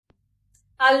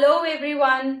Hello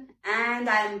everyone, and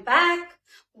I am back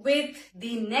with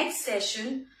the next session.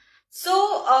 So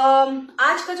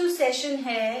आज का जो session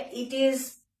है, it is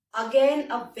again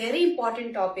a very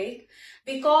important topic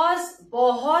because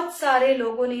बहुत सारे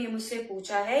लोगों ने ये मुझसे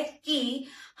पूछा है कि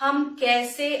हम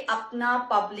कैसे अपना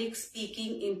पब्लिक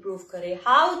स्पीकिंग इम्प्रूव करें,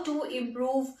 how to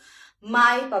improve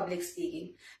my public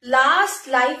speaking. Last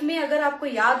live में अगर आपको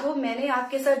याद हो, मैंने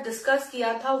आपके साथ डिस्कस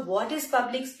किया था व्हाट इज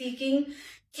पब्लिक स्पीकिंग,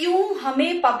 क्यों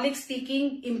हमें पब्लिक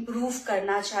स्पीकिंग इम्प्रूव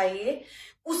करना चाहिए।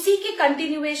 उसी के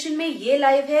कंटिन्यूएशन में ये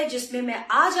लाइव है जिसमें मैं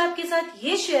आज आपके साथ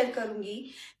ये शेयर करूंगी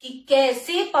कि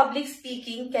कैसे public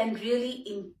speaking can really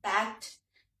impact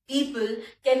people,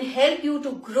 can help you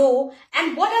to grow,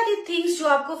 and what are the things जो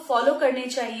आपको फॉलो करने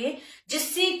चाहिए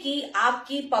जिससे कि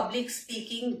आपकी पब्लिक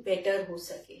स्पीकिंग बेटर हो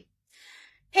सके।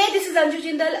 Hey, this is Anju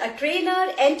Jindal, a trainer,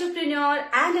 entrepreneur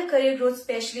and a career growth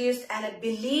specialist, and I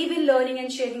believe in learning and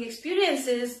sharing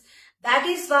experiences. That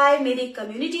is why मेरी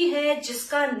community है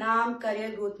जिसका नाम Career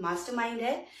Growth Mastermind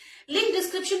है। Link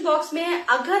description box में है,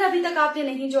 अगर अभी तक आपने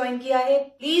नहीं ज्वाइन किया है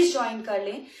प्लीज ज्वाइन कर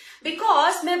लें,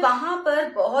 बिकॉज मैं वहां पर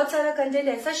बहुत सारा कंटेंट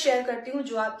ऐसा शेयर करती हूँ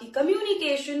जो आपकी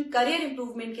कम्युनिकेशन, करियर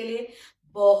इंप्रूवमेंट के लिए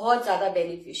बहुत ज्यादा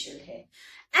बेनिफिशियल है।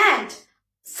 एंड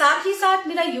साथ ही साथ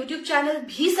मेरा YouTube चैनल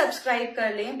भी सब्सक्राइब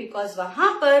कर लें, बिकॉज वहां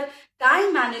पर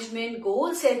time management,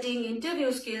 goal setting,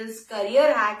 interview skills,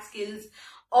 career hack skills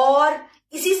और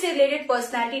इसी से रिलेटेड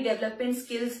पर्सनालिटी डेवलपमेंट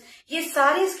स्किल्स, ये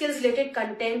सारे स्किल्स रिलेटेड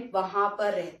कंटेंट वहां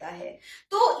पर रहता है,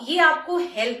 तो ये आपको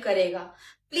हेल्प करेगा।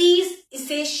 प्लीज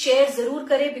इसे शेयर जरूर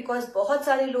करें, बिकॉज बहुत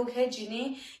सारे लोग हैं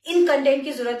जिन्हें इन कंटेंट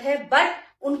की जरूरत है बट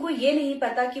उनको ये नहीं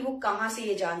पता कि वो कहाँ से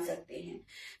ये जान सकते हैं।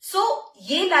 सो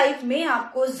ये लाइव में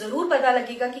आपको जरूर पता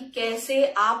लगेगा कि कैसे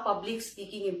आप पब्लिक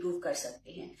स्पीकिंग इंप्रूव कर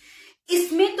सकते हैं।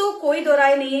 इसमें तो कोई दो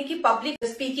राय नहीं है कि public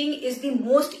speaking is the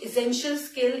most essential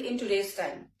skill in today's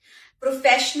time.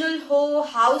 Professional हो,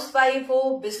 हाउसवाइफ हो,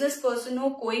 बिजनेस पर्सन हो,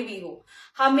 कोई भी हो,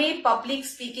 हमें पब्लिक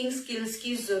स्पीकिंग स्किल्स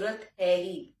की जरूरत है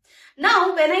ही।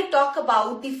 Now when I talk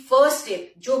about the first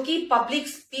step जो कि पब्लिक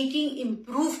स्पीकिंग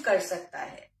इंप्रूव कर सकता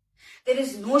है, there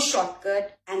is no shortcut,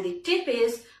 and the tip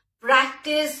is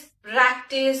practice,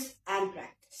 practice and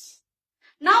practice.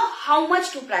 Now how much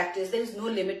to practice? There is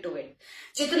no limit to it.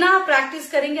 जितना आप practice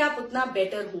करेंगे आप उतना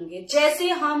बेटर होंगे। जैसे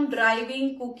हम ड्राइविंग,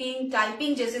 कुकिंग,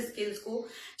 टाइपिंग जैसे स्किल्स को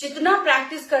जितना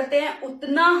प्रैक्टिस करते हैं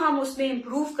उतना हम उसमें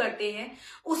इंप्रूव करते हैं,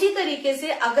 उसी तरीके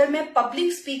से अगर मैं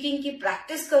पब्लिक स्पीकिंग की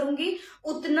प्रैक्टिस करूंगी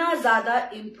उतना ज्यादा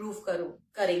इंप्रूव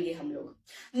करेंगे हम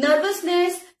लोग।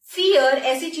 नर्वसनेस, फियर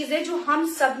ऐसी चीजें जो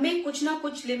हम सब में कुछ ना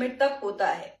कुछ लिमिट तक होता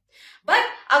है, बट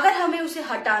अगर हमें उसे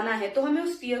हटाना है तो हमें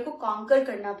उस फियर को कॉन्कर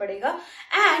करना पड़ेगा।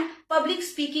 एंड पब्लिक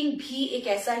स्पीकिंग भी एक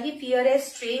ऐसा ही फियर है,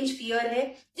 स्ट्रेंज फियर है,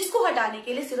 जिसको हटाने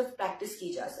के लिए सिर्फ प्रैक्टिस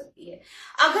की जा सकती है।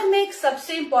 अगर मैं एक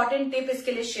सबसे इंपॉर्टेंट टिप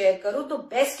इसके लिए शेयर करूं तो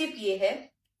बेस्ट टिप ये है,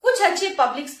 कुछ अच्छे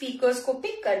पब्लिक स्पीकर्स को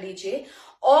पिक कर लीजिए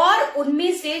और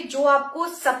उनमें से जो आपको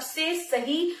सबसे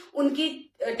सही उनकी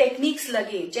टेक्निक्स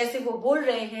लगे, जैसे वो बोल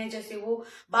रहे हैं, जैसे वो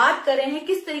बात कर रहे हैं,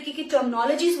 किस तरीके की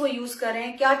टर्मिनोलॉजीज वो यूज कर रहे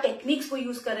हैं, क्या टेक्निक्स वो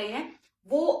यूज कर रहे हैं,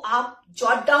 वो आप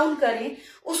जॉट डाउन करें।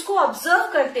 उसको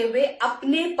ऑब्जर्व करते हुए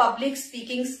अपने पब्लिक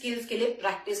स्पीकिंग स्किल्स के लिए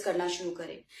प्रैक्टिस करना शुरू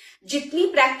करें। जितनी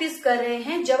प्रैक्टिस कर रहे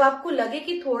हैं, जब आपको लगे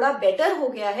कि थोड़ा बेटर हो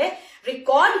गया है,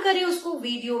 रिकॉर्ड करें उसको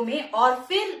वीडियो में और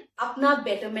फिर अपना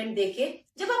बेटरमेंट देखें।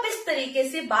 जब आप इस तरीके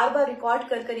से बार बार रिकॉर्ड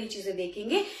कर ये चीजें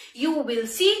देखेंगे, you will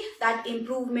see that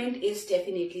improvement is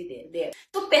definitely there.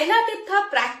 तो पहला टिप था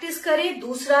प्रैक्टिस करें।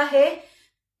 दूसरा है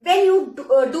when you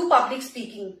do public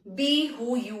speaking, be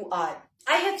who you are.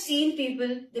 I have seen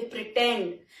people, they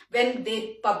pretend when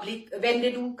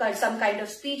they do some kind of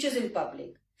speeches in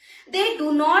public. They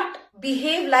do not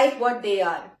behave like what they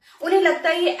are. उन्हें लगता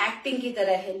है ये acting की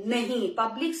तरह है। नहीं,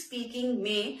 public speaking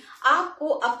में आपको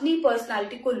अपनी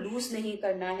पर्सनालिटी को लूज नहीं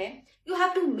करना है। You have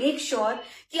to make sure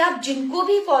कि आप जिनको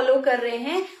भी फॉलो कर रहे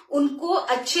हैं उनको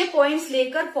अच्छे पॉइंट्स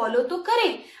लेकर फॉलो तो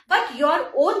करें, but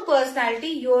your own personality,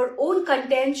 your own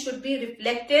content should be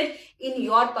reflected in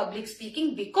your public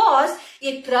speaking, because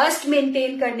ये ट्रस्ट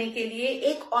मेंटेन करने के लिए,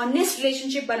 एक ऑनेस्ट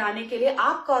रिलेशनशिप बनाने के लिए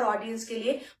आपका और ऑडियंस के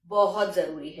लिए बहुत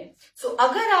जरूरी है। सो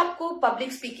अगर आपको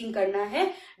पब्लिक स्पीकिंग करना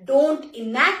है, don't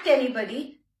enact anybody,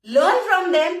 learn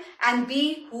from them and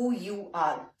be who you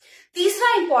are.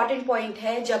 तीसरा इंपॉर्टेंट पॉइंट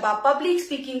है, जब आप पब्लिक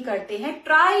स्पीकिंग करते हैं,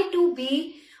 try to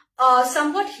be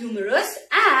somewhat humerus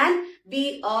and be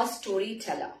a story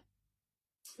teller.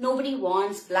 Nobody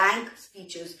wants blank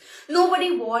speeches. Nobody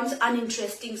wants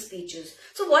uninteresting speeches.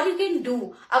 So what you can do,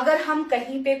 अगर हम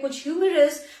कहीं पे कुछ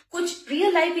humorous, कुछ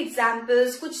real life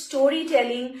examples, कुछ story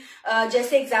telling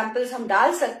जैसे examples हम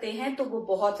डाल सकते हैं, तो वो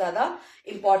बहुत ज्यादा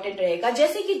important रहेगा.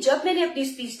 जैसे कि जब मैंने अपनी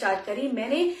speech start करी,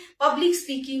 मैंने public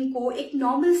speaking को एक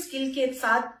normal skill के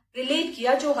साथ रिलेट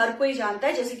किया जो हर कोई जानता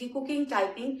है, जैसे कि कुकिंग,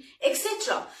 टाइपिंग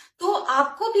एक्सेट्रा. तो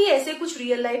आपको भी ऐसे कुछ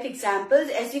रियल लाइफ एग्जांपल्स,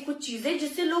 ऐसी कुछ चीजें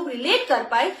जिससे लोग रिलेट कर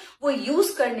पाए, वो यूज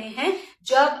करने हैं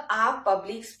जब आप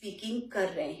पब्लिक स्पीकिंग कर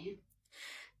रहे हैं.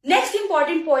 नेक्स्ट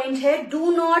इंपॉर्टेंट पॉइंट है,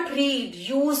 do not read,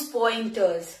 use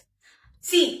pointers.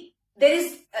 See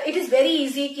it is very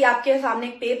easy कि आपके सामने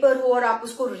एक पेपर हो और आप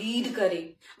उसको रीड करें,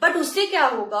 बट उससे क्या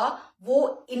होगा,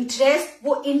 वो इंटरेस्ट,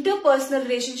 वो इंटरपर्सनल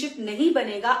रिलेशनशिप नहीं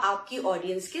बनेगा आपकी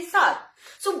ऑडियंस के साथ.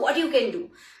 So what you can do,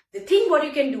 the thing what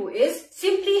you can do is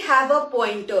simply have a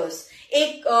pointers.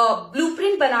 एक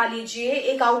ब्लूप्रिंट बना लीजिए,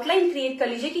 एक आउटलाइन क्रिएट कर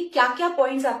लीजिए कि क्या क्या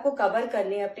पॉइंट्स आपको कवर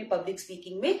करने हैं अपने पब्लिक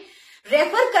स्पीकिंग में,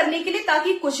 रेफर करने के लिए,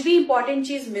 ताकि कुछ भी इंपॉर्टेंट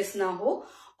चीज मिस ना हो,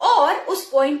 और उस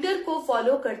पॉइंटर को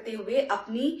फॉलो करते हुए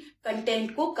अपनी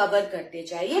कंटेंट को कवर करते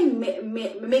जाइए,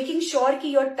 मेकिंग श्योर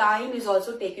कि your time is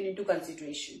also taken into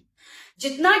consideration.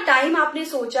 जितना टाइम आपने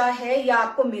सोचा है या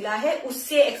आपको मिला है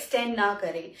उससे एक्सटेंड ना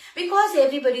करें, because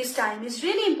everybody's time is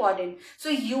really important. So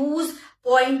use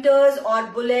pointers और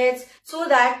bullets so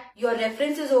that your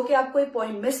references होके आप कोई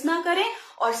पॉइंट मिस ना करें,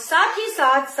 और साथ ही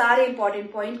साथ सारे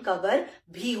इंपॉर्टेंट पॉइंट कवर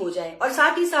भी हो जाए, और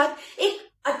साथ ही साथ एक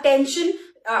अटेंशन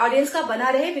ऑडियंस का बना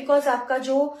रहे, बिकॉज आपका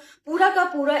जो पूरा का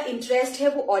पूरा इंटरेस्ट है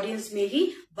वो ऑडियंस में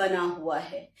ही बना हुआ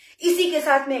है. इसी के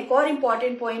साथ मैं एक और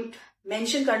इंपॉर्टेंट पॉइंट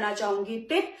मेंशन करना चाहूंगी,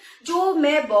 टिप जो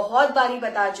मैं बहुत बारी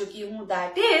बता चुकी हूं,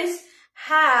 that is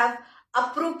have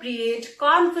appropriate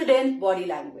confident body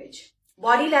language.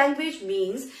 Body language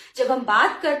means जब हम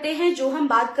बात करते हैं, जो हम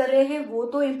बात कर रहे हैं वो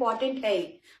तो इंपॉर्टेंट है,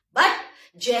 बट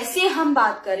जैसे हम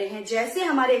बात कर रहे हैं, जैसे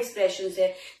हमारे एक्सप्रेशंस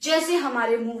है, जैसे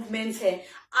हमारे मूवमेंट्स है,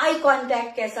 आई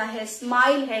कांटेक्ट कैसा है,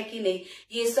 स्माइल है कि नहीं,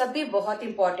 ये सब भी बहुत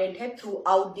इंपॉर्टेंट है through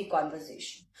out the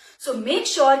conversation. So make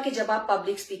sure कि जब आप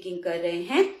पब्लिक स्पीकिंग कर रहे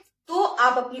हैं तो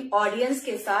आप अपनी ऑडियंस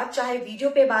के साथ, चाहे वीडियो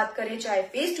पे बात करें, चाहे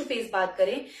फेस टू फेस बात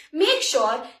करें, मेक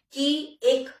श्योर कि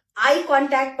एक आई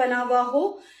कांटेक्ट बना हुआ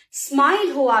हो,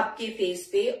 स्माइल हो आपके फेस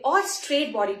पे, और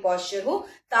स्ट्रेट बॉडी पॉस्चर हो,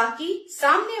 ताकि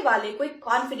सामने वाले को एक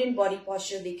कॉन्फिडेंट बॉडी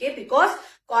पॉस्चर दिखे, because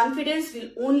confidence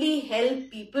will only help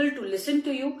people to listen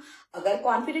to you. अगर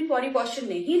कॉन्फिडेंट बॉडी पॉस्चर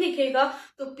नहीं दिखेगा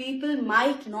तो people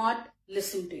might not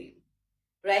listen to you,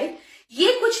 right.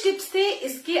 ये कुछ टिप्स थे.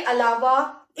 इसके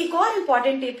अलावा एक और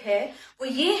इम्पॉर्टेंट टिप है, वो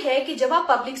ये है कि जब आप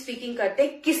पब्लिक स्पीकिंग करते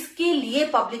हैं, किसके लिए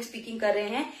पब्लिक स्पीकिंग कर रहे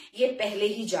हैं ये पहले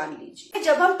ही जान लीजिए.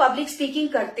 जब हम पब्लिक स्पीकिंग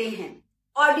करते हैं,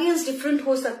 ऑडियंस डिफरेंट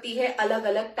हो सकती है अलग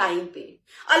अलग टाइम पे,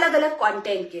 अलग अलग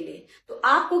कंटेंट के लिए. तो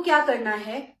आपको क्या करना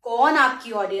है, कौन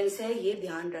आपकी ऑडियंस है ये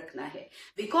ध्यान रखना है,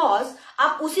 बिकॉज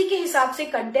आप उसी के हिसाब से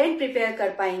कंटेंट प्रिपेयर कर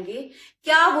पाएंगे,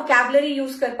 क्या वोकैबुलरी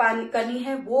यूज करनी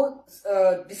है वो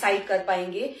डिसाइड कर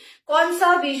पाएंगे, कौन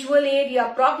सा विजुअल एड या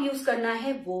प्रॉप यूज करना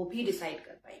है वो भी डिसाइड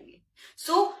कर पाएंगे.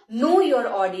 So know your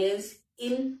audience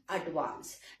in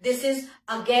advance. This is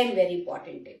again very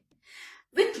important tip.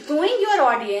 With knowing your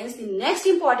audience, the next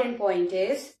important point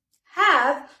is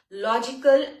have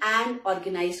logical and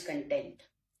organized content.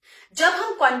 जब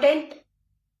हम content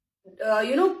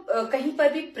कहीं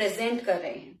पर भी present कर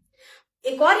रहे हैं,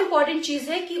 एक और important चीज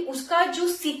है कि उसका जो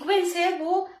sequence है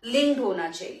वो linked होना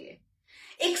चाहिए,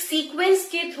 एक सीक्वेंस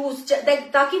के थ्रू,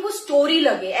 ताकि वो स्टोरी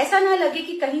लगे, ऐसा ना लगे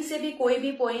कि कहीं से भी कोई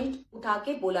भी पॉइंट उठा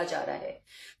के बोला जा रहा है.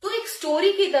 तो एक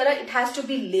स्टोरी की तरह it has to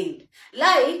be linked.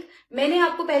 Like मैंने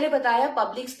आपको पहले बताया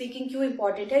पब्लिक स्पीकिंग क्यों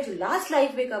इंपॉर्टेंट है, जो लास्ट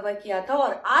लाइफ में कवर किया था,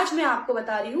 और आज मैं आपको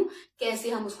बता रही हूं कैसे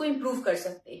हम उसको इंप्रूव कर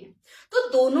सकते हैं. तो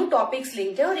दोनों टॉपिक्स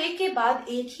लिंक्ड है और एक के बाद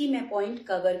एक ही मैं पॉइंट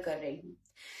कवर कर रही हूं.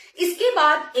 इसके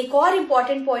बाद एक और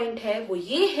इंपॉर्टेंट पॉइंट है, वो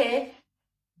ये है,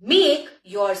 make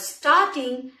your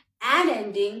starting and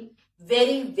ending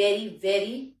very very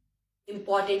very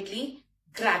importantly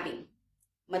grabbing.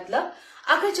 मतलब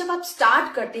अगर जब आप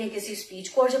स्टार्ट करते हैं किसी स्पीच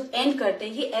को और जब एंड करते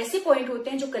हैं, ये ऐसे पॉइंट होते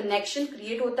हैं जो कनेक्शन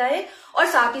क्रिएट होता है और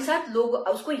साथ ही साथ लोग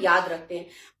उसको याद रखते हैं.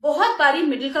 बहुत बारी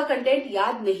मिडिल का कंटेंट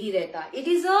याद नहीं रहता. It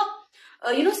is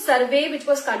a survey which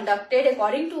was conducted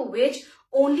according to which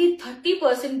only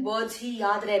 30% words ही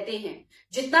याद रहते हैं.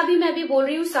 जितना भी मैं अभी बोल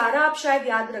रही हूँ सारा आप शायद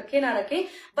याद रखे ना रखें,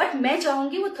 बट मैं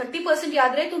चाहूंगी वो 30%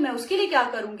 याद रहे. तो मैं उसके लिए क्या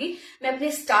करूंगी, मैं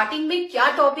अपने स्टार्टिंग में क्या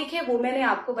टॉपिक है वो मैंने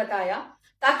आपको बताया,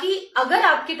 ताकि अगर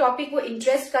आपके टॉपिक वो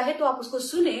इंटरेस्ट का है तो आप उसको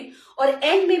सुने, और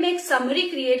एंड में मैं एक समरी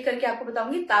क्रिएट करके आपको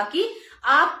बताऊंगी ताकि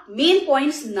आप मेन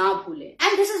पॉइंट्स ना भूलें.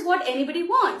 And this is what anybody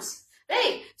wants,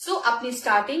 right. सो अपनी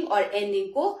स्टार्टिंग और एंडिंग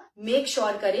को मेक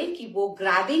श्योर करें कि वो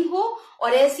ग्रैबिंग हो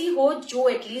और ऐसी हो जो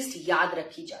एटलीस्ट याद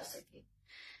रखी जा सके।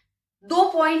 2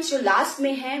 पॉइंट्स जो लास्ट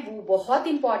में हैं वो बहुत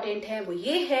इंपॉर्टेंट है, वो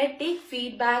ये है take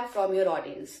feedback from your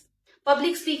audience.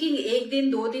 Public speaking 1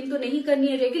 दिन 2 दिन तो नहीं करनी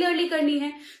है, रेगुलरली करनी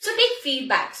है। सो टेक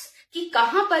फीडबैक्स कि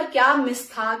कहां पर क्या मिस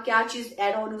था, क्या चीज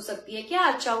एड ऑन हो सकती है, क्या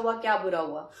अच्छा हुआ, क्या बुरा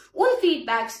हुआ। उन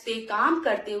फीडबैक्स पे काम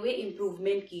करते हुए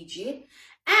इंप्रूवमेंट कीजिए।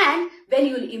 And when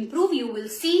you will improve you will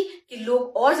सी कि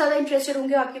लोग और ज्यादा इंटरेस्टेड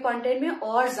होंगे आपके कंटेंट में,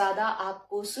 और ज्यादा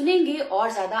आपको सुनेंगे,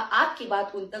 और ज्यादा आपकी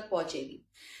बात उन तक पहुंचेगी।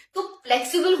 तो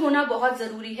फ्लेक्सिबल होना बहुत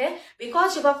जरूरी है,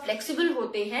 बिकॉज जब आप फ्लेक्सिबल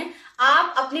होते हैं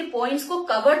आप अपने पॉइंट्स को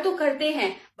कवर तो करते हैं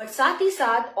बट साथ ही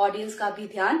साथ ऑडियंस का भी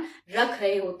ध्यान रख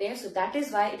रहे होते हैं। So that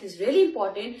is why it is really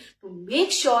important to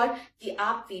make sure कि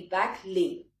आप फीडबैक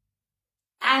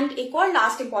लें। एंड एक और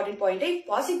लास्ट इंपॉर्टेंट पॉइंट है, if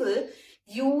possible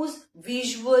use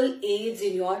visual aids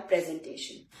in your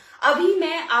presentation. अभी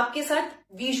मैं आपके साथ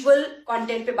विजुअल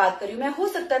कंटेंट पे बात कर रही हूं, मैं हो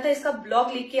सकता था इसका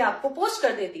ब्लॉग लिख के आपको पोस्ट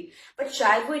कर देती, बट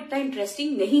शायद वो इतना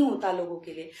इंटरेस्टिंग नहीं होता लोगों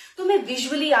के लिए। तो मैं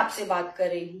विजुअली आपसे बात कर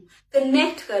रही हूँ,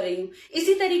 कनेक्ट कर रही हूँ।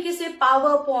 इसी तरीके से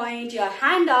पावर पॉइंट या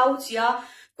हैंडआउट्स या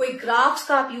कोई ग्राफ्स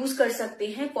का आप यूज कर सकते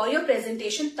हैं फॉर योर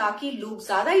प्रेजेंटेशन, ताकि लोग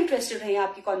ज्यादा इंटरेस्टेड रहे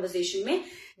आपकी कॉन्वर्सेशन में।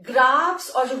 ग्राफ्स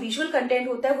और जो विजुअल कंटेंट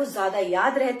होता है वो ज्यादा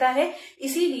याद रहता है,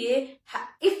 इसीलिए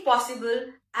if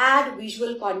possible add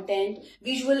visual content,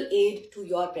 visual aid to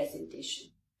your presentation।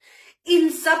 इन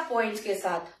सब पॉइंट्स के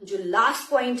साथ जो लास्ट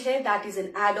पॉइंट है that is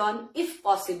an add on, if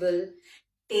possible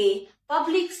take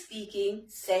public speaking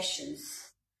sessions,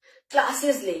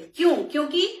 classes ले। क्यों?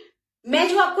 क्योंकि मैं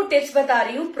जो आपको टिप्स बता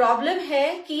रही हूं, प्रॉब्लम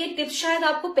है कि ये टिप्स शायद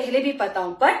आपको पहले भी पता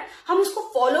हो, बट हम उसको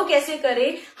फॉलो कैसे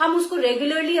करें, हम उसको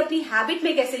रेगुलरली अपनी हैबिट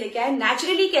में कैसे लेके आए,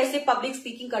 नेचुरली कैसे पब्लिक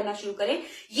स्पीकिंग करना शुरू करें,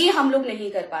 ये हम लोग नहीं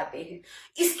कर पाते हैं।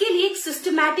 इसके लिए एक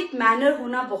सिस्टमैटिक मैनर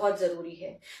होना बहुत जरूरी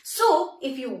है। So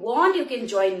if you want you can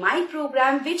join my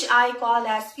programme which I call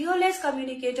as fearless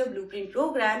communicator blueprint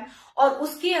programme, और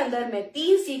उसके अंदर मैं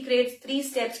 3 सीक्रेट्स 3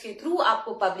 स्टेप्स के थ्रू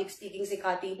आपको पब्लिक स्पीकिंग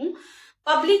सिखाती हूँ।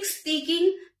 पब्लिक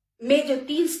स्पीकिंग में जो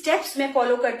 3 स्टेप्स मैं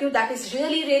फॉलो करती हूँ that is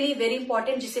really really very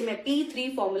important, जिसे मैं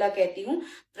P3 फॉर्मूला कहती हूँ,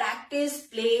 प्रैक्टिस,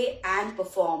 प्ले एंड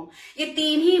परफॉर्म। ये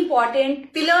 3 ही इंपॉर्टेंट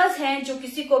पिलर्स हैं जो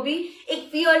किसी को भी एक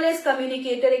फियरलेस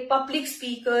कम्युनिकेटर, एक पब्लिक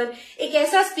स्पीकर, एक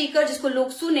ऐसा स्पीकर जिसको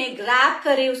लोग सुने, ग्रैब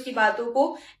करे उसकी बातों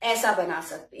को, ऐसा बना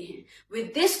सकते हैं।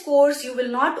 With this course you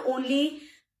will not only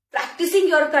practicing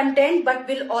your content but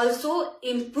will also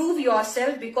improve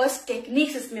yourself because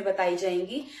techniques इसमें बताई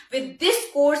जाएंगी। With this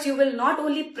course you will not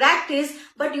only practice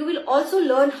but you will also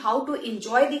learn how to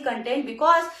enjoy the content,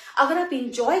 because अगर आप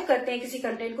enjoy करते हैं किसी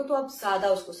content को तो आप ज्यादा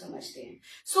उसको समझते हैं।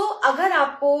 So अगर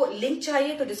आपको लिंक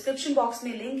चाहिए तो डिस्क्रिप्शन बॉक्स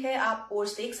में लिंक है, आप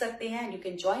कोर्स देख सकते हैं and you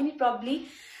can join it probably।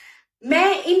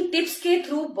 मैं इन टिप्स के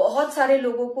थ्रू बहुत सारे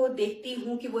लोगों को देखती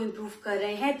हूँ कि वो इम्प्रूव कर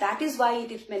रहे हैं, दैट इज वाई ये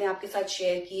टिप्स मैंने आपके साथ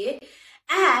शेयर किए।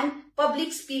 And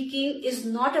public speaking is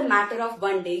not a matter of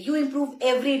one day. You improve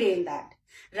every day in that,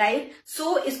 right?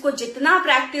 So इसको जितना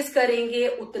प्रैक्टिस करेंगे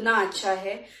उतना अच्छा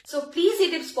है। So प्लीज ये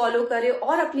टिप्स फॉलो करें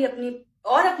और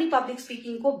अपनी पब्लिक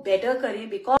स्पीकिंग को बेटर करें,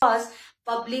 because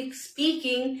public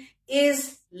speaking is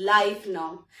life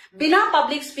now. बिना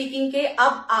पब्लिक स्पीकिंग के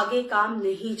अब आगे काम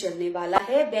नहीं चलने वाला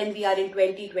है। व्हेन वी आर इन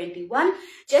 2021,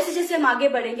 जैसे जैसे हम आगे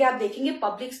बढ़ेंगे आप देखेंगे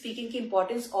पब्लिक स्पीकिंग की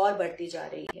इंपॉर्टेंस और बढ़ती जा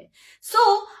रही है। सो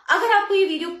अगर आपको ये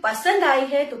वीडियो पसंद आई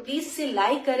है तो प्लीज इसे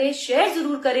लाइक करें, शेयर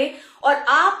जरूर करें, और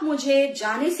आप मुझे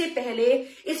जाने से पहले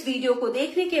इस वीडियो को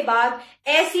देखने के बाद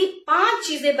ऐसी 5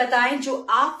 चीजें बताएं जो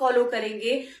आप फॉलो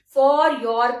करेंगे for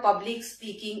your public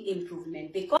speaking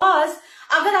improvement. Because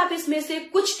अगर आप इसमें से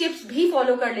कुछ टिप्स भी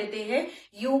फॉलो कर लेते हैं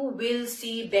you will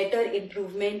see better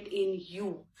improvement in you,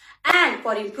 and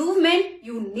for improvement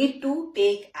you need to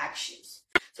take actions.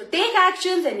 So take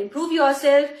actions and improve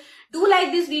yourself. Do like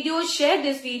this video, share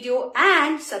this video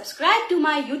and subscribe to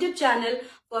my YouTube channel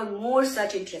for more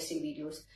such interesting videos.